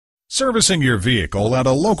Servicing your vehicle at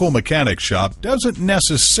a local mechanic shop doesn't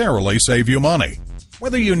necessarily save you money.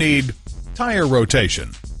 Whether you need tire rotation,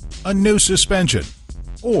 a new suspension,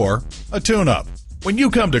 or a tune-up, when you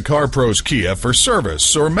come to CarPros Kia for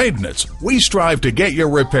service or maintenance, we strive to get your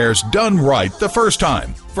repairs done right the first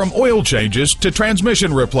time. From oil changes to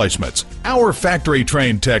transmission replacements, our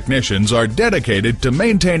factory-trained technicians are dedicated to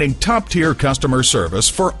maintaining top-tier customer service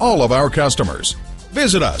for all of our customers.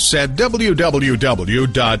 Visit us at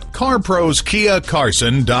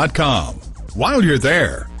www.carproskiacarson.com. While you're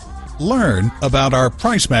there, learn about our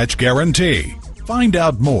price match guarantee. Find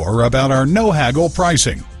out more about our no-haggle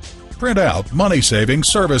pricing. Print out money-saving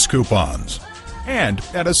service coupons. And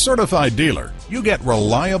at a certified dealer, you get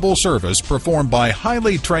reliable service performed by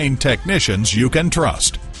highly trained technicians you can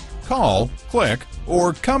trust. Call, click,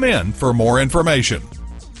 or come in for more information.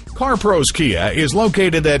 CarPros Kia is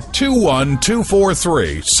located at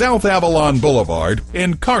 21243 South Avalon Boulevard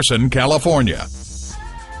in Carson, California.